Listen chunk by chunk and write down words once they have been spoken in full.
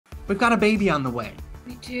We've got a baby on the way.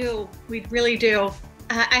 We do. We really do.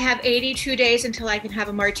 I have 82 days until I can have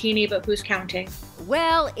a martini, but who's counting?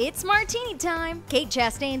 Well, it's martini time. Kate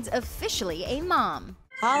Chastain's officially a mom.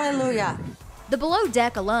 Hallelujah. The Below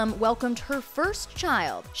Deck alum welcomed her first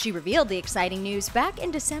child. She revealed the exciting news back in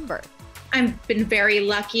December. I've been very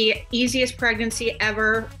lucky. Easiest pregnancy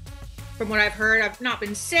ever, from what I've heard. I've not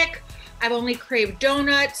been sick. I've only craved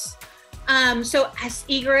donuts. So as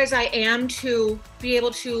eager as I am to be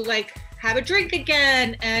able to have a drink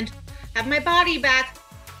again and have my body back,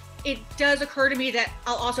 it does occur to me that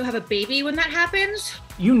I'll also have a baby when that happens.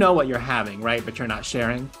 You know what you're having, right? But you're not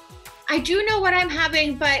sharing? I do know what I'm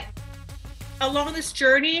having, but along this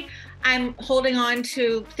journey, I'm holding on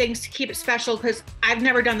to things to keep it special because I've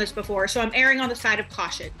never done this before. So I'm erring on the side of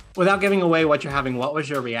caution. Without giving away what you're having, what was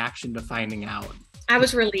your reaction to finding out? I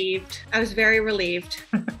was relieved. I was very relieved.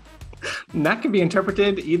 And that can be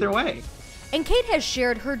interpreted either way. And Kate has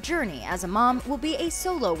shared her journey as a mom will be a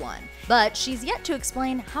solo one, but she's yet to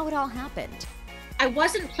explain how it all happened. I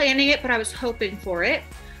wasn't planning it, but I was hoping for it.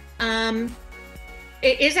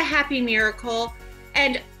 It is a happy miracle.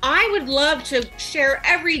 And I would love to share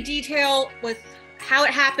every detail with how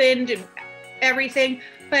it happened and everything.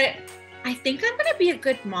 But I think I'm going to be a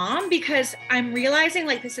good mom because I'm realizing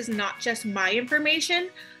this is not just my information.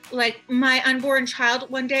 My unborn child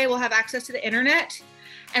one day will have access to the internet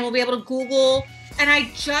and will be able to Google. And I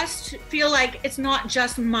just feel like it's not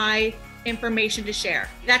just my information to share.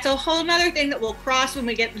 That's a whole nother thing that we'll cross when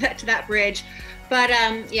we get to that bridge. But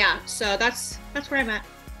yeah, so that's where I'm at.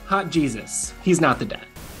 Hot Jesus. He's not the dad.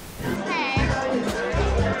 Hey,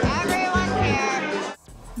 everyone here.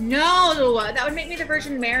 No, that would make me the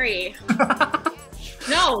Virgin Mary.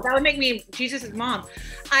 No, that would make me Jesus' mom.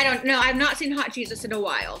 I don't know. I've not seen Hot Jesus in a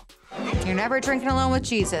while. You're never drinking alone with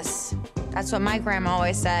Jesus. That's what my grandma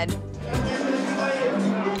always said.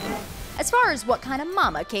 As far as what kind of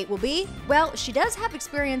mama Kate will be, well, she does have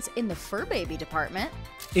experience in the fur baby department.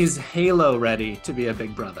 Is Halo ready to be a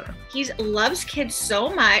big brother? He loves kids so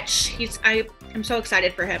much. I'm so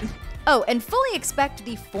excited for him. Oh, and fully expect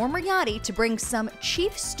the former Yachty to bring some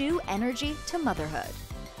Chief Stew energy to motherhood.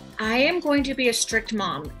 I am going to be a strict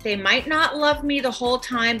mom. They might not love me the whole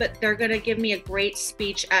time, but they're going to give me a great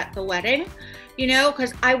speech at the wedding,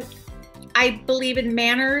 because I believe in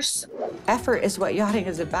manners. Effort is what yachting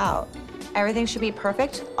is about. Everything should be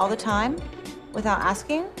perfect all the time without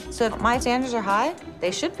asking. So if my standards are high,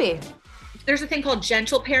 they should be. There's a thing called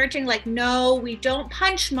gentle parenting. No, we don't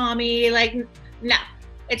punch mommy. No,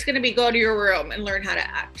 it's going to be go to your room and learn how to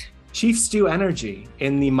act. Chief Stew energy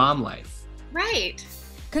in the mom life. Right.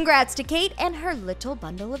 Congrats to Kate and her little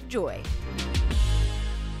bundle of joy.